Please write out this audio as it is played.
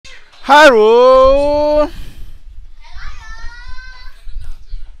Haru.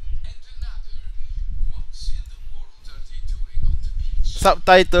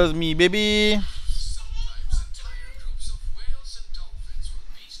 Subtitles me, baby.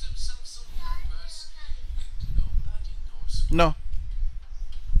 No.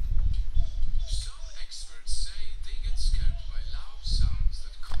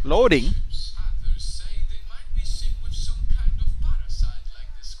 Loading.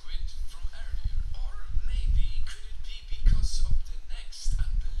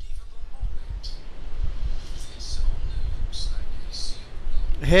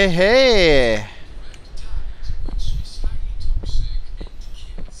 Hey, hey.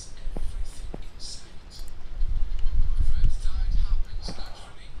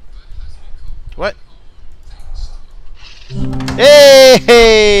 What? Hey,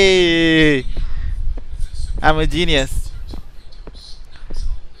 hey. I'm a genius.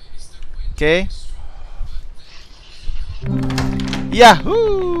 Okay.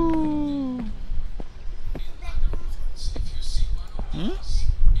 Yahoo!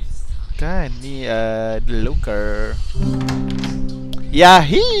 Kan ni looker.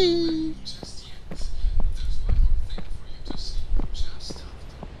 Yahee!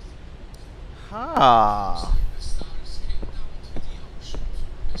 Ha.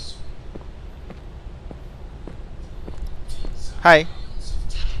 Hi.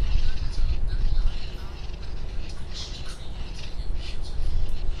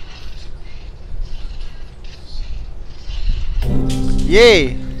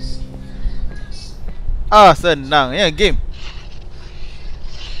 Yay! Ah, senang ya game.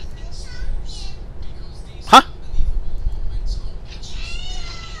 Hah?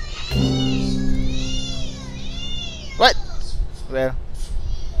 What? Well.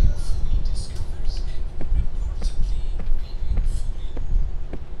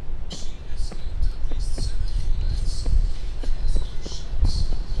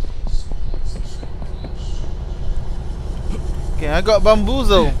 Okay, I got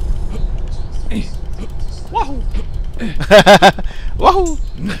bamboozle. Wahoo! Wahoo!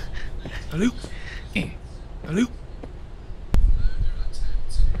 Hello? Hello?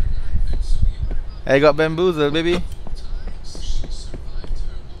 I got bamboozle, baby.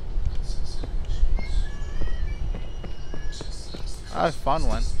 I found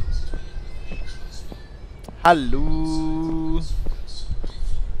one. Hello.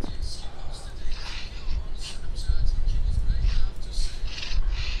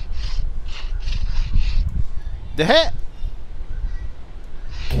 The heck?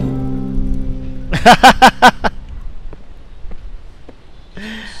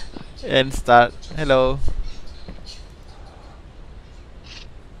 And start. Hello.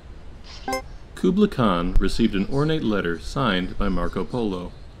 Kubla Khan received an ornate letter signed by Marco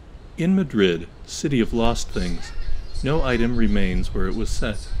Polo. In Madrid, city of lost things, no item remains where it was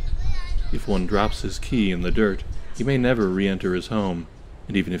set. If one drops his key in the dirt, he may never re-enter his home,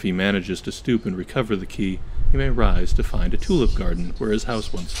 and even if he manages to stoop and recover the key, he may rise to find a tulip garden where his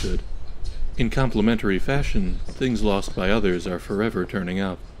house once stood. In complementary fashion, things lost by others are forever turning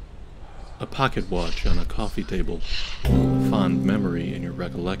up. A pocket watch on a coffee table, a fond memory in your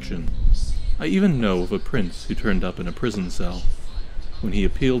recollection. I even know of a prince who turned up in a prison cell. When he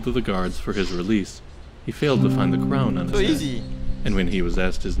appealed to the guards for his release, he failed to find the crown on his head, and when he was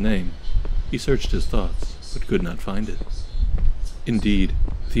asked his name, he searched his thoughts, but could not find it. Indeed,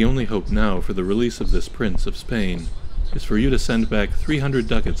 the only hope now for the release of this prince of Spain is for you to send back 300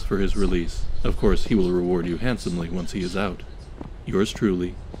 ducats for his release. Of course, he will reward you handsomely once he is out. Yours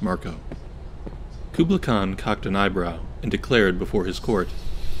truly, Marco. Kubla Khan cocked an eyebrow and declared before his court,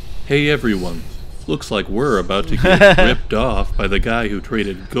 "Hey everyone, looks like we're about to get ripped off by the guy who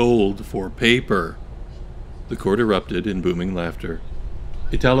traded gold for paper." The court erupted in booming laughter.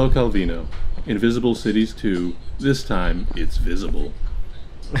 Italo Calvino, Invisible Cities 2, this time it's visible.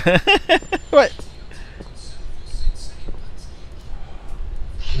 What?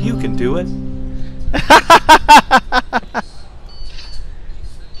 You can do it.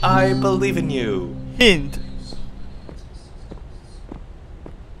 I believe in you. Hint.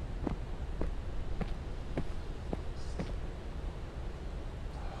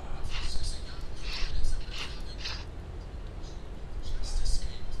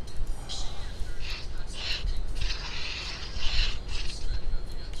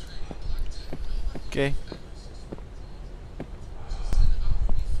 Okay.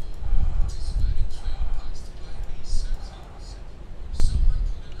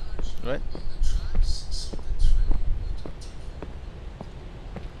 What?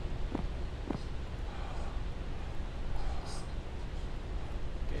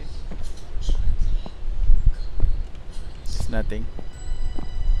 nothing.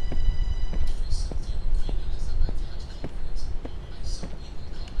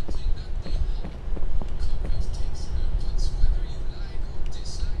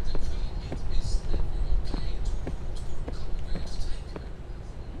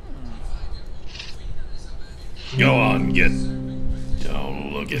 Go on, get.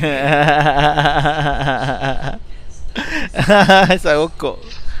 Don't look at me. Saoko.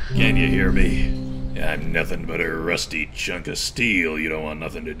 Can you hear me? I'm nothing but a rusty chunk of steel. You don't want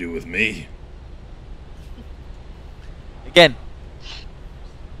nothing to do with me. Again.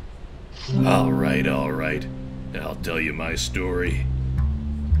 All right, all right. I'll tell you my story.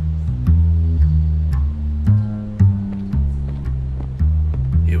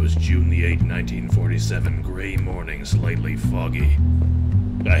 It was June the 8th, 1947, gray morning, slightly foggy.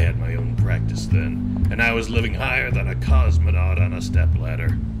 I had my own practice then, and I was living higher than a cosmonaut on a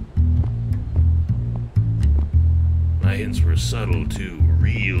stepladder. My hints were subtle too,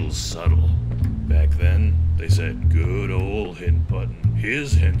 real subtle. Back then, they said good old hint button.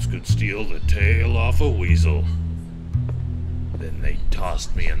 His hints could steal the tail off a weasel. Then they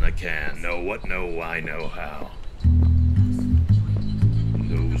tossed me in the can. Know what, know why, know how.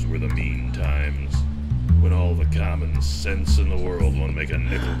 Those were the mean times, when all the common sense in the world won't make a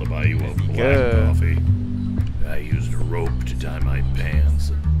nickel to buy you a black coffee. I used a rope to tie my pants,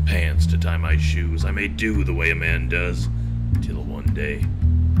 and pants to tie my shoes. I made do the way a man does, till one day,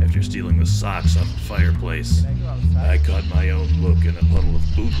 after stealing the socks off the fireplace, I caught my own look in a puddle of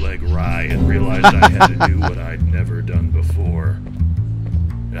bootleg rye and realized I had to do what I'd never done before.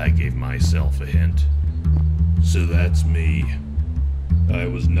 I gave myself a hint. So that's me. I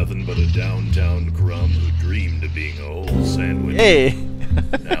was nothing but a downtown crumb who dreamed of being a whole sandwich. Hey.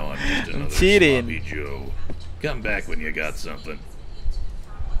 Now I'm just another cheating. sloppy Joe. Come back when you got something.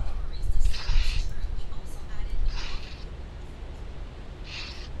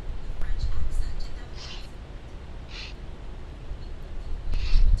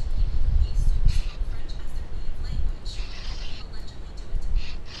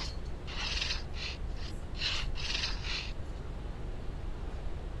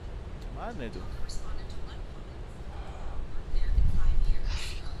 Mana tu?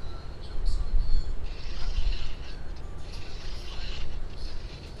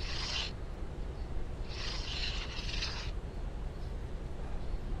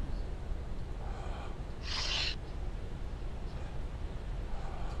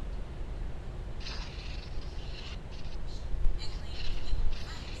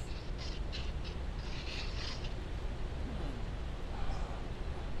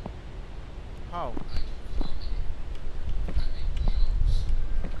 How?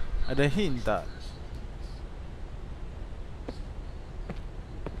 Ada hint tak?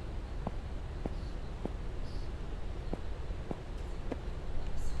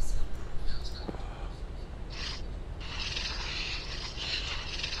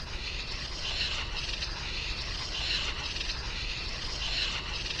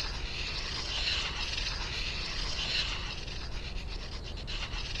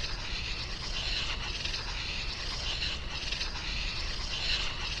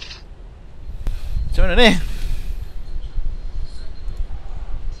 Macam mana ni?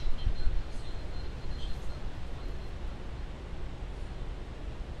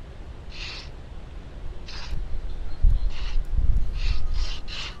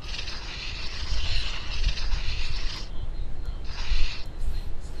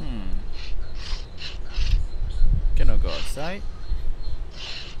 Cannot go outside.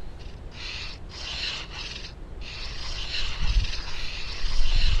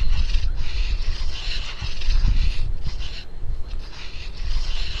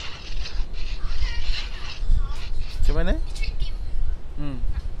 Macam mana?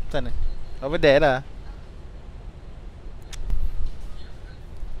 Sana. Over there lah.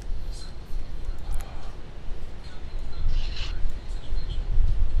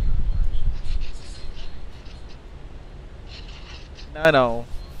 No.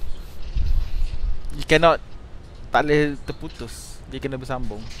 You cannot. Tak boleh terputus. Dia kena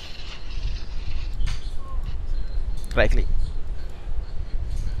bersambung. Right click.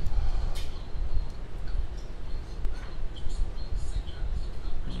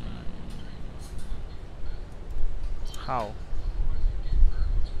 How?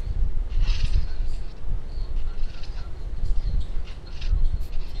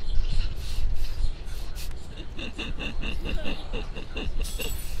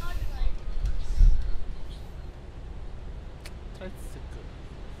 Tricycle.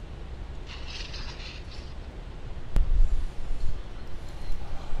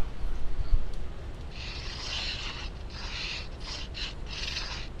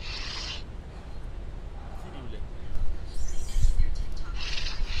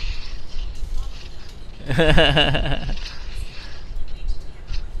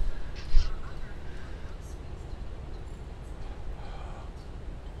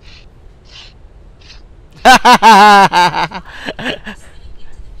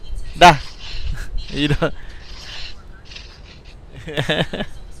 Dah. You know.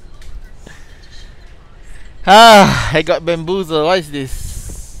 I got bamboozled. What is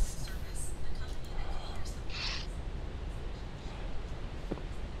this?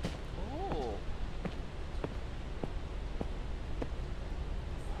 Oh.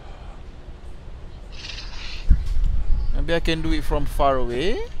 Maybe I can do it from far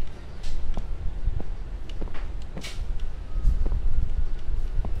away.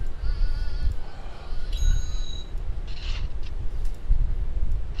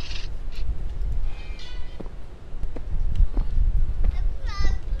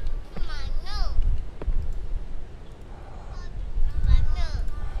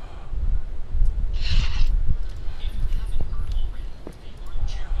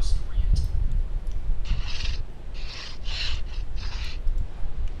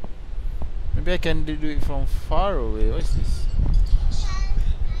 Maybe I can do it from far away. What is this?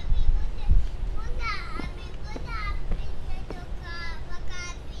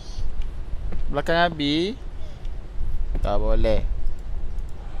 Belakang Abi? Tak boleh.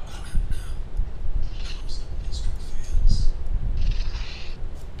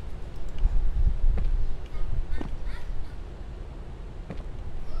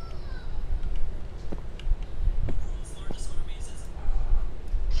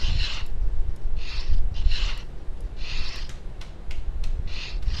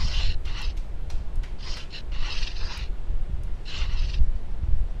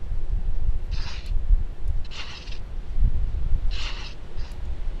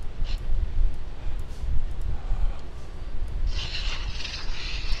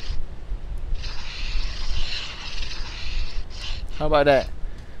 How about that?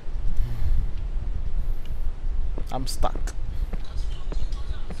 I'm stuck.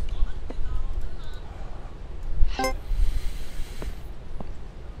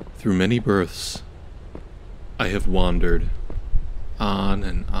 Through many births, I have wandered on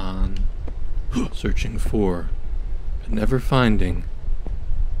and on, searching for, but never finding,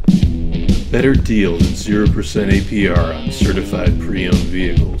 a better deal than 0% APR on certified pre-owned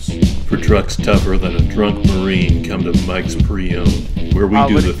vehicles. For trucks tougher than a drunk Marine, come to Mike's Pre-Owned, where we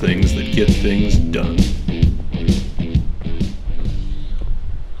do the things that get things done.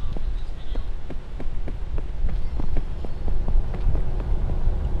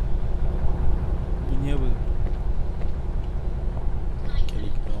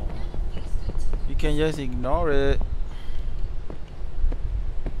 You can just ignore it.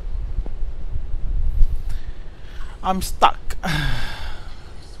 I'm stuck.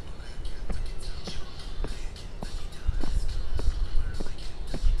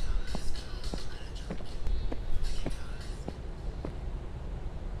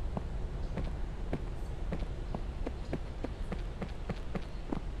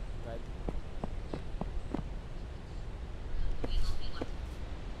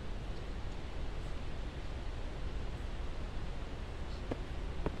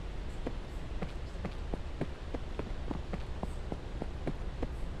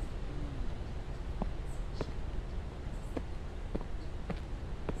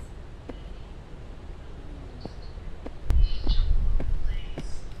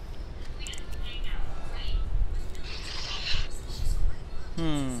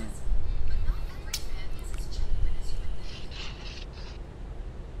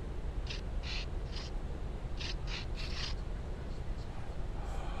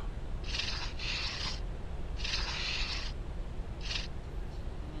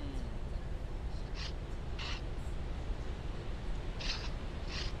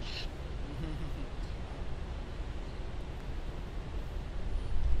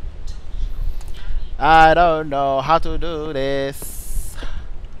 I don't know how to do this.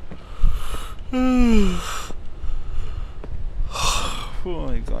 Oh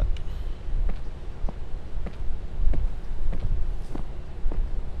my god.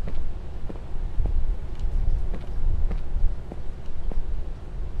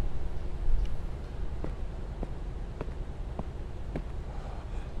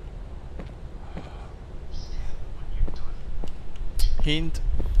 Hint.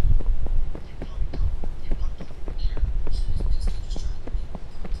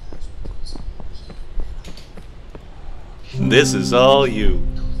 This is all you.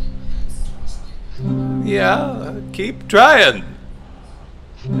 Yeah, keep trying.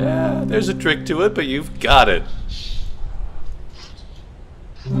 Yeah, there's a trick to it, but you've got it.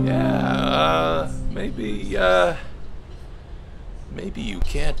 Yeah, Maybe, maybe you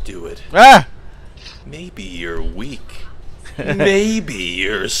can't do it. Ah! Maybe you're weak. Maybe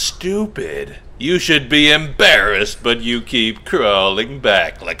you're stupid. You should be embarrassed, but you keep crawling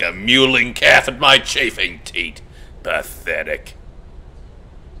back like a mewling calf at my chafing teat. Pathetic.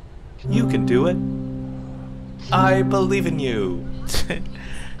 You can do it. I believe in you.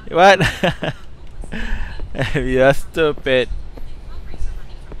 What? You're stupid.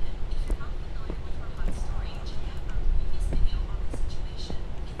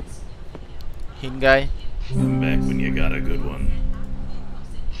 Hint guy. Come back when you got a good one.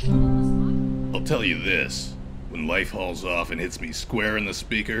 I'll tell you this. When life hauls off and hits me square in the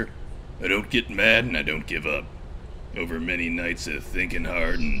speaker, I don't get mad and I don't give up. Over many nights of thinking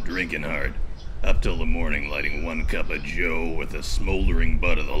hard and drinking hard, up till the morning lighting one cup of joe with the smoldering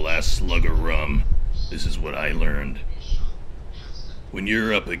butt of the last slug of rum, this is what I learned. When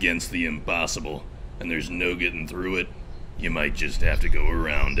you're up against the impossible and there's no getting through it, you might just have to go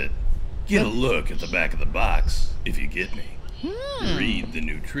around it. Get a look at the back of the box, if you get me. Read the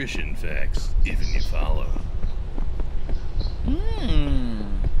nutrition facts, if and you follow.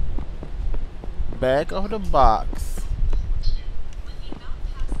 Back of the box.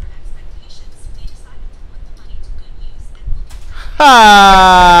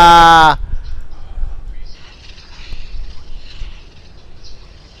 Ha!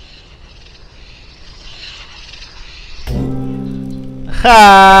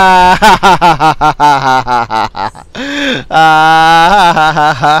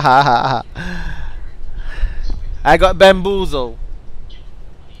 I got bamboozled.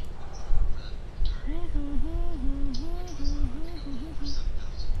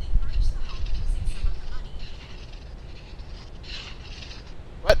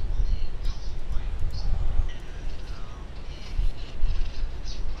 What?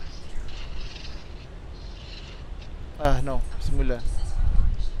 No. Bismillah.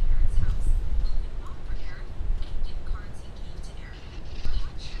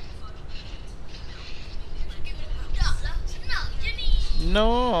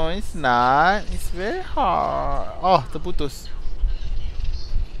 No, it's not. It's very hard. Oh, terputus.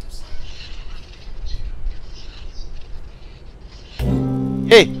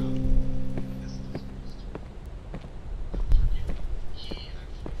 Hey.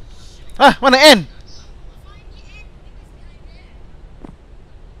 Ah, mana N?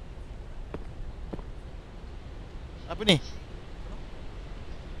 Apa ni?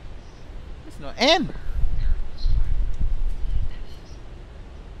 There's no N.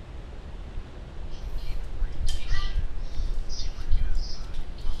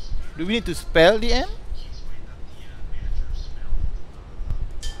 Do we need to spell the N?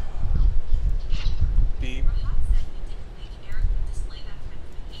 Beep.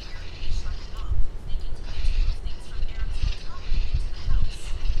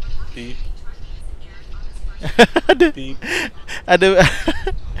 Beep. Beep. Ada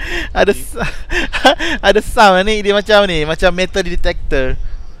ada ada sound ni, dia macam ni, macam metal detector.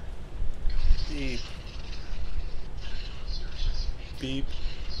 Beep. Beep.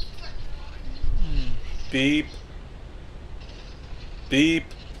 Beep. Beep.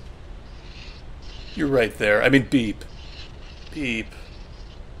 You're right there. I mean, beep. Beep.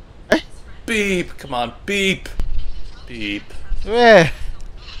 Eh? Beep. Come on. Beep. Beep. Where?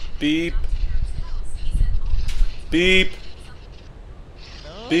 Beep. Beep.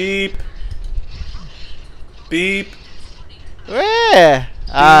 Beep. Beep. Where?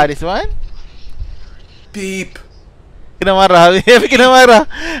 Ah, this one? Beep. Kena marah. Kena marah.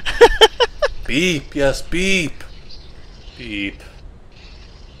 Beep. Yes, beep. Beep.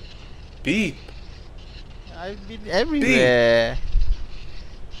 Beep. I've been everywhere.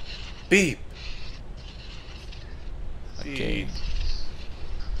 Beep. Okay.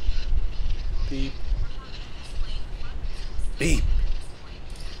 Beep. Beep.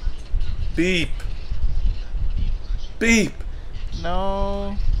 Beep. Beep.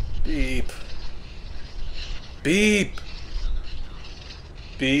 No. Beep. Beep.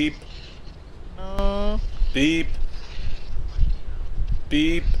 Beep. No. Beep.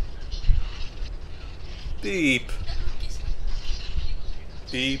 Beep. Beep.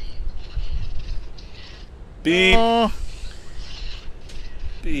 Beep. Beep. No.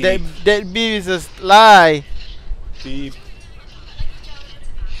 Beep. That beep is a lie. Beep.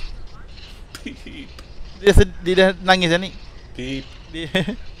 Beep. Dia nangis ni. Beep.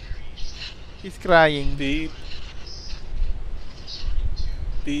 He's crying. Beep.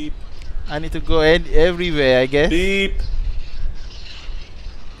 Beep. I need to go everywhere, I guess. Beep.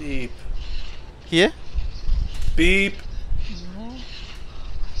 Beep. Here? Beep. No.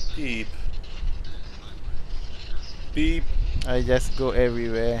 Beep. Beep. I just go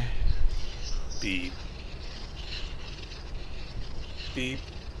everywhere. Beep. Beep.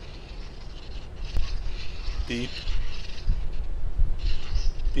 Beep.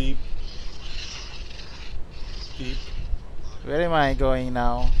 Beep. Beep. Where am I going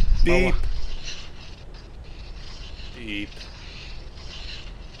now? Beep. Oh, Beep.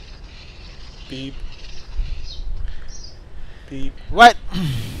 Beep. Beep. what?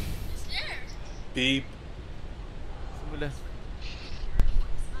 Beep. Sebelah.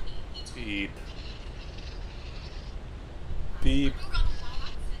 Beep. Beep.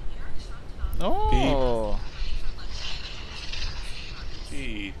 Oh.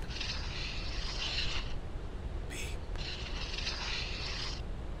 Beep.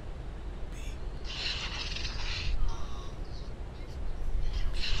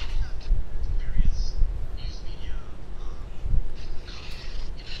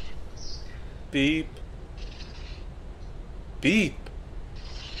 Beep. Beep.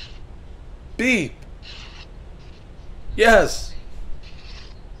 Beep. Yes.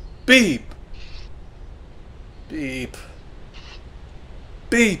 Beep. Beep.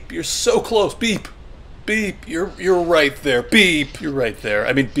 Beep. You're so close. Beep. Beep. You're right there. Beep. You're right there.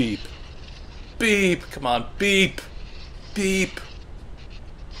 I mean beep. Beep. Come on. Beep. Beep.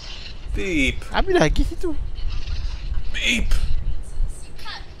 Beep. Habis lagi situ. Beep.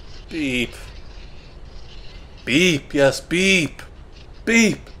 Beep. Beep. Yes, beep.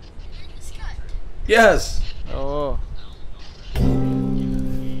 Beep. Yes. Oh.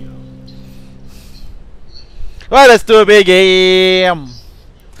 Well, let's do a big game.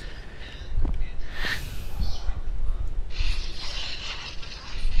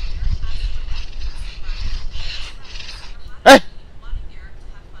 Hey.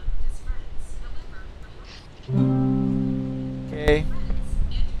 Okay.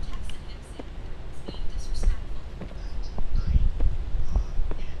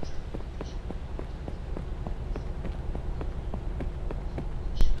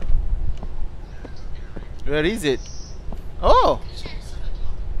 Where is it? Oh.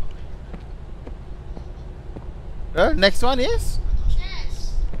 Well, next one is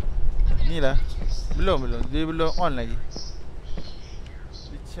ni lah. Belum. Dia belum on lagi.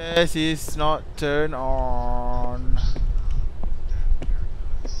 The chest is not turned on.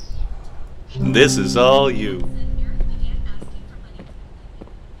 This is all you.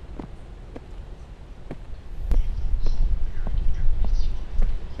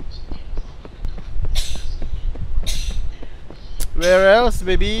 Where else,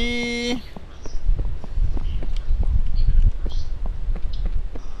 baby?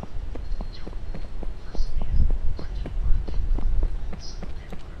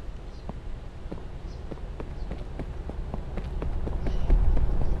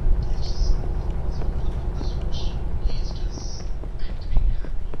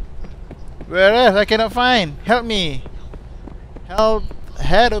 Where else? I cannot find. Help me. Help.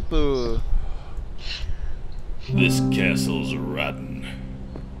 Help. This castle's rotten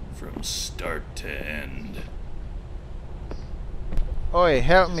from start to end. Oi,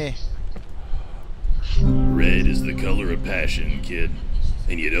 help me. Red is the color of passion, kid,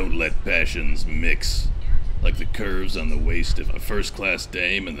 and you don't let passions mix. Like the curves on the waist of a first-class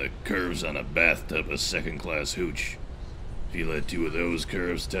dame and the curves on a bathtub of second-class hooch. If you let two of those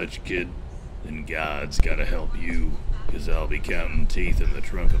curves touch, kid, then God's gotta help you, 'cause I'll be counting teeth in the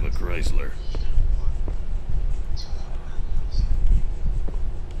trunk of a Chrysler.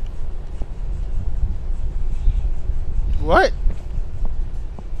 What?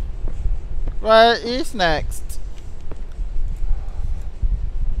 What is next?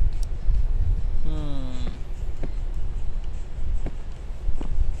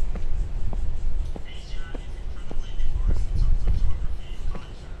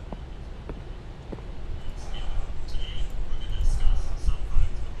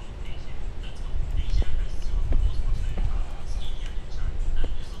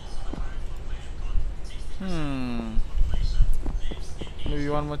 Maybe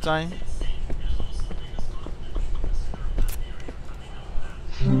one more time.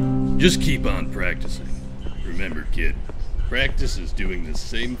 Just keep on practicing. Remember, kid, practice is doing the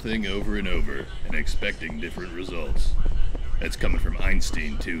same thing over and over and expecting different results. That's coming from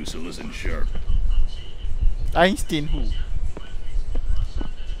Einstein, too, so listen sharp. Einstein who?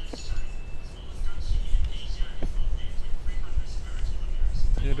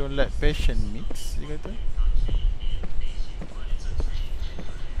 You don't let passion mix, you kata?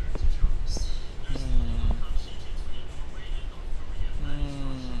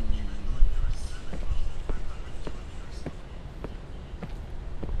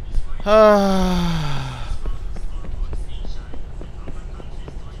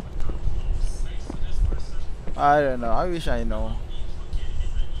 I don't know. I wish I know.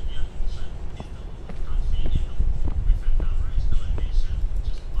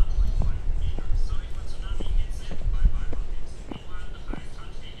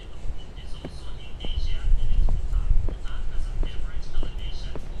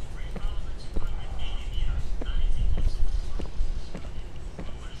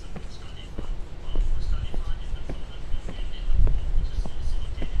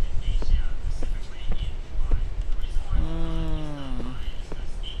 Hmm.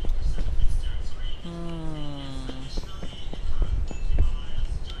 Hmm.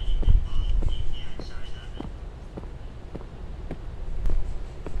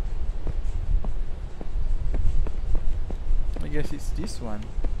 I guess it's this one.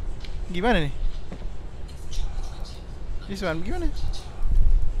 Gimana nih? This one gimana?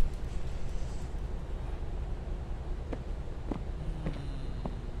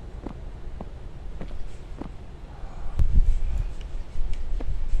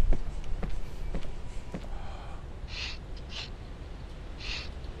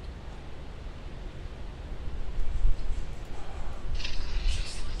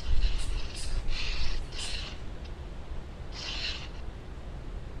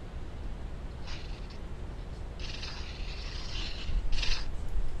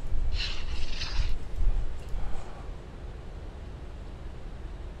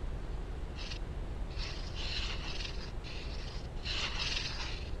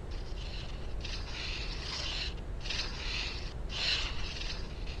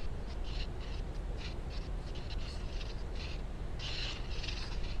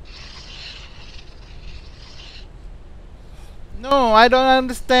 No, I don't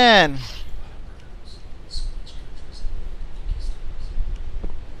understand.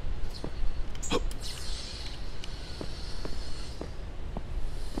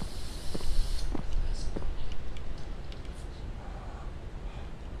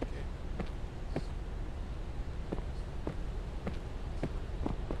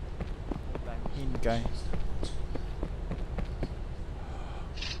 In guy.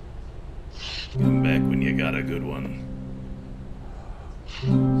 Come back when you got a good one.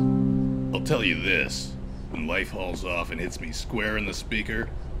 I'll tell you this. When life hauls off and hits me square in the speaker,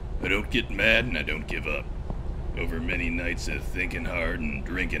 I don't get mad and I don't give up. Over many nights of thinking hard and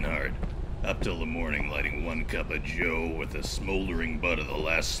drinking hard, up till the morning lighting one cup of joe with the smoldering butt of the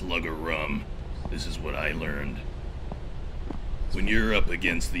last slug of rum, this is what I learned. When you're up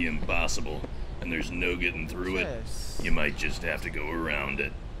against the impossible, and there's no getting through it, Yes. you might just have to go around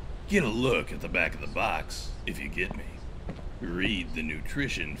it. Get a look at the back of the box, if you get me. Read the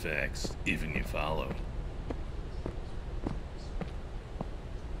nutrition facts, even you follow.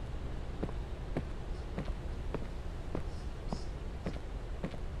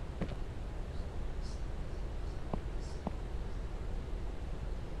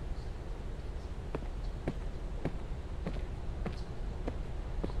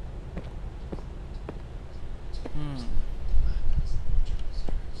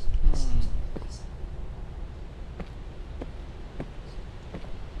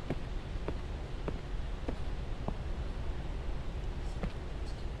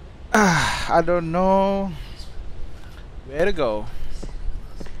 I don't know where to go.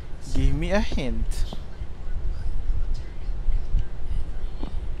 Give me a hint.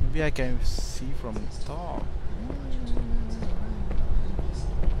 Maybe I can see from the top.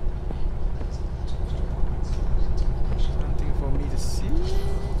 Something for me to see.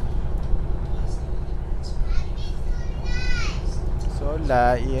 So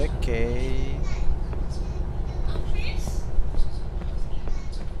okay.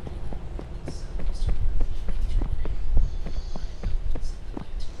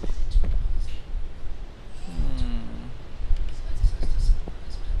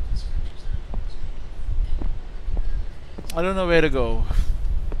 I don't know where to go.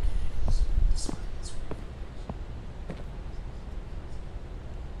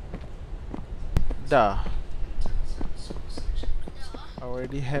 Duh. I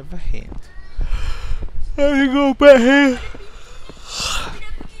already have a hint. Let me go back here.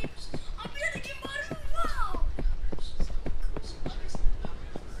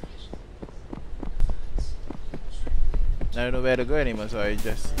 I don't know where to go anymore, so I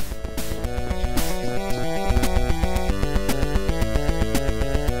just...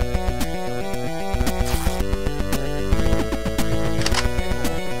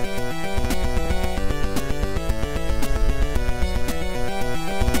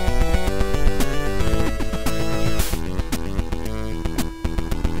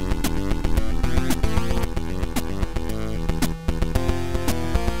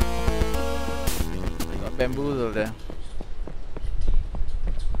 bamboozled there.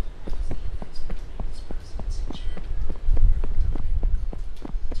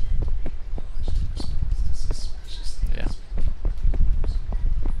 Yeah.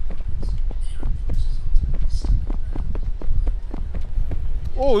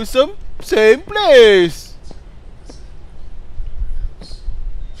 Oh, it's the same place.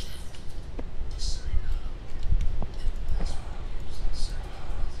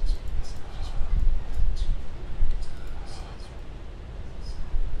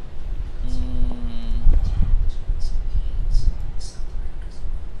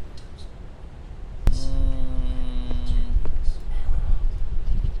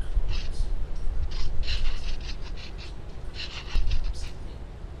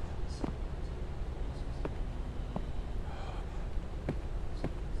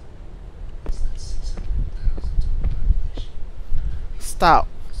 Stop.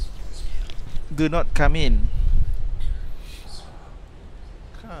 Do not come in.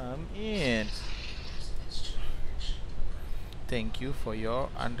 Come in. Thank you for your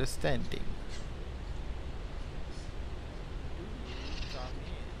understanding. Come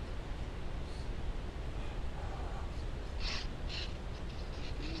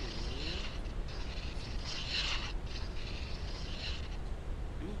in.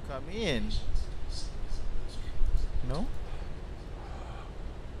 Do come in. No?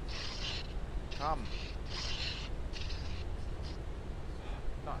 Come.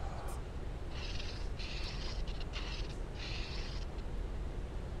 Not.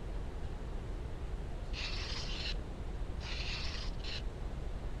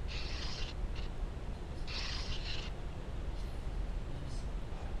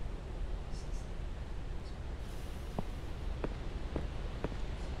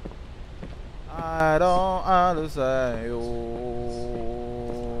 I don't understand you.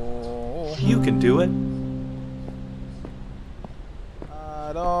 You can do it.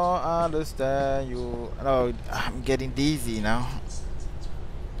 I don't understand you. No, I'm getting dizzy now.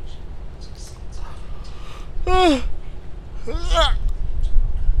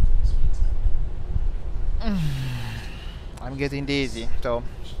 I'm getting dizzy, so.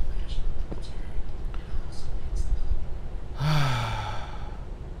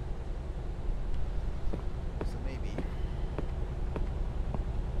 So maybe.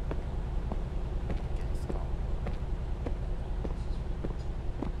 Can stop.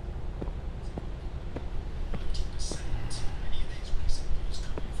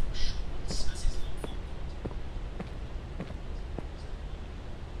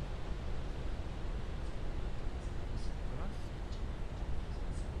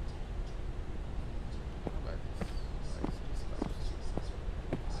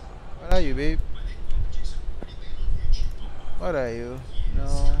 What are you, babe? What are you?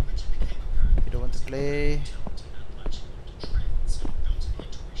 No. You don't want to play?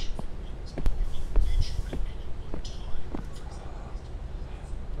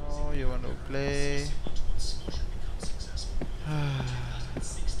 No, you want to play?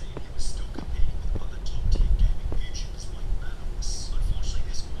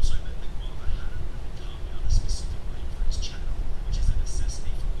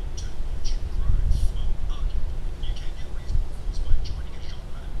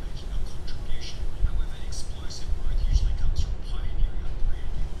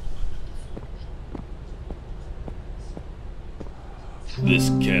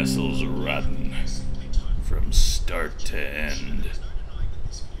 This castle's rotten from start to end.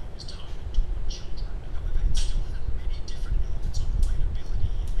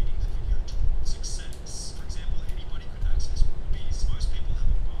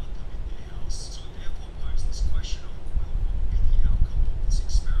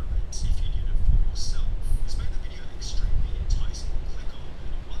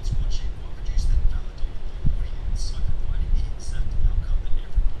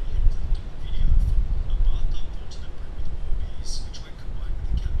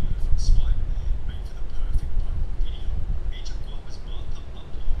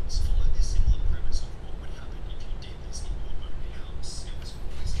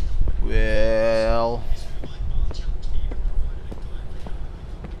 Well,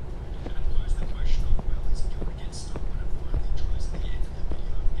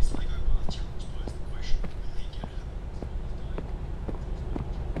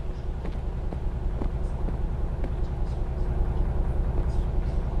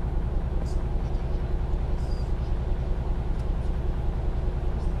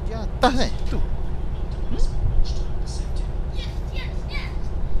 di atas tu.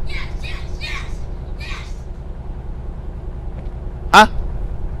 Ah?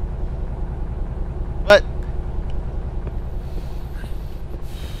 What?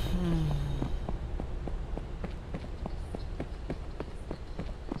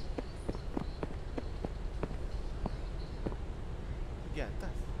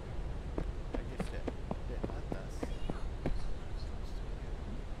 atas. I guess that atas.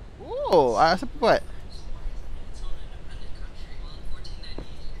 Oh, siapa buat?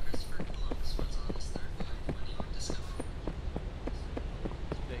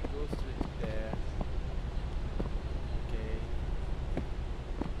 That goes straight there. Okay.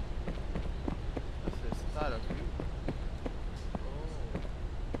 That's the start of you. Oh.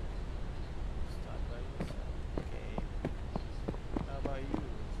 Start by yourself. Okay. How about you?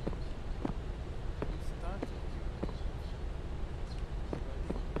 Who started you?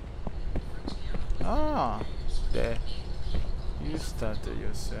 Anybody? Ah, there. You started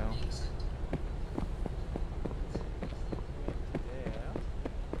yourself. Went there.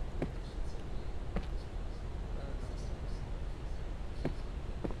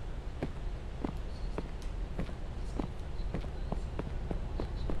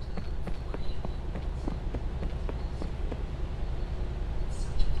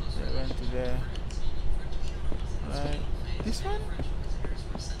 That went to there. Right. This one?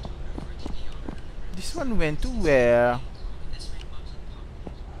 This one went to where?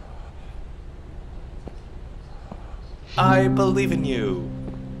 I believe in you.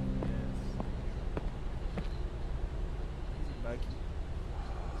 Easy buggy.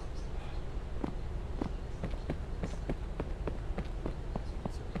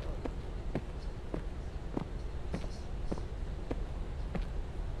 It's a bug.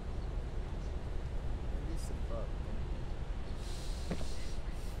 Maybe it's a bug.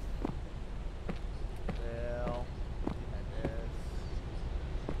 Well, did my best.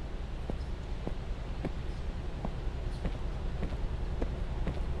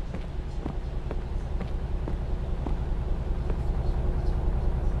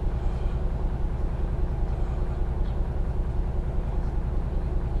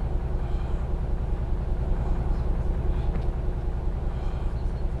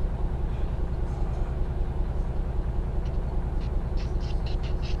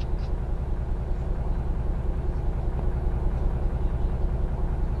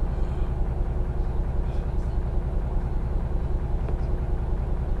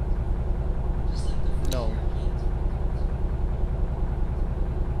 No.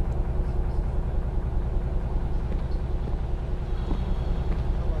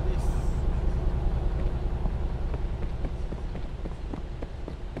 How about this?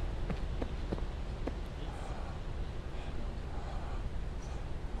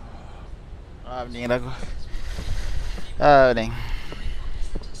 Pening dah aku. Pening.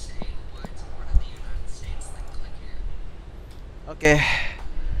 Okay.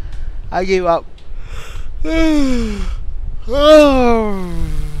 I give up.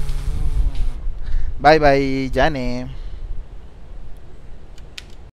 Bye bye, Jane.